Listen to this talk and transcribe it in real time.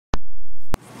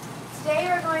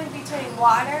going to be turning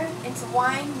water into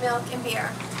wine, milk, and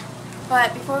beer.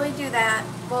 But before we do that,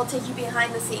 we'll take you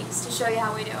behind the scenes to show you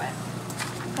how we do it.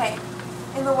 Okay,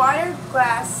 in the water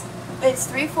glass, it's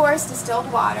 3/4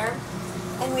 distilled water,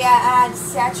 and we add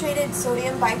saturated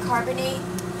sodium bicarbonate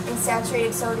and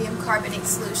saturated sodium carbonate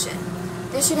solution.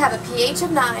 This should have a pH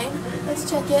of 9. Let's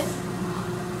check it.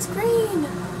 It's green.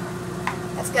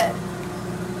 That's good.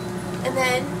 And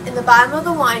then in the bottom of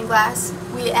the wine glass,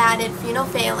 we added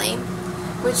phenolphthalein,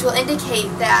 which will indicate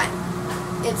that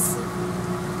it's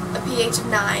a pH of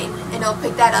 9, and it'll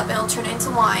pick that up and it'll turn it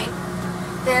into wine.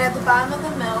 Then at the bottom of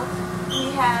the milk,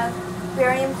 we have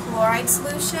barium chloride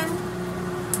solution,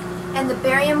 and the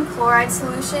barium chloride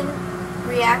solution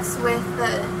reacts with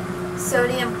the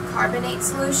sodium carbonate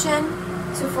solution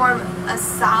to form a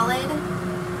solid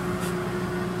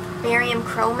barium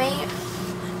chromate,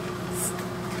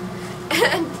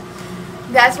 and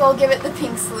that's what will give it the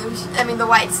pink solution, the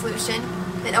white solution.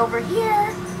 Then over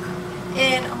here,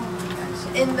 in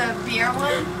the beer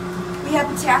one, we have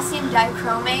potassium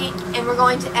dichromate, and we're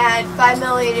going to add 5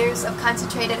 milliliters of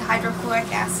concentrated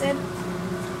hydrochloric acid,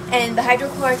 and the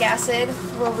hydrochloric acid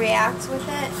will react with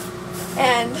it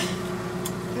and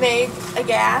make a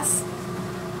gas,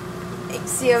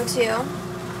 CO2,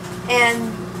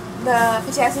 and the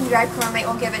potassium dichromate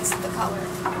will give it the color.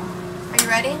 Are you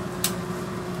ready?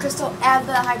 Crystal, add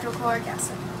the hydrochloric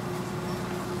acid.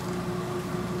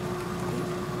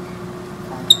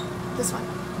 This one.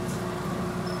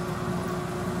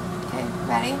 Okay,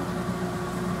 ready?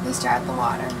 We start the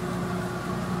water.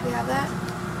 Do you have that?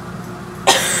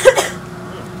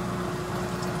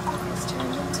 This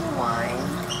turns into wine.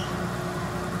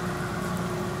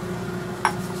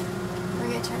 We're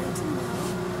going to turn it into milk.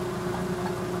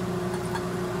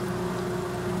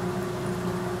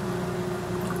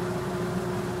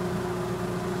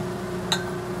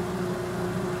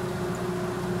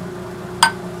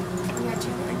 We're going to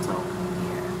turn it into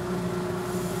beer.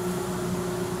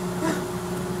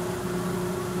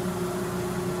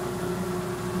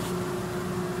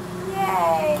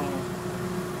 Yay!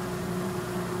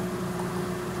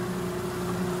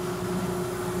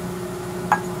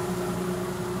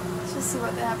 Let's just see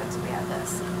what happens if we add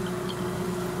this.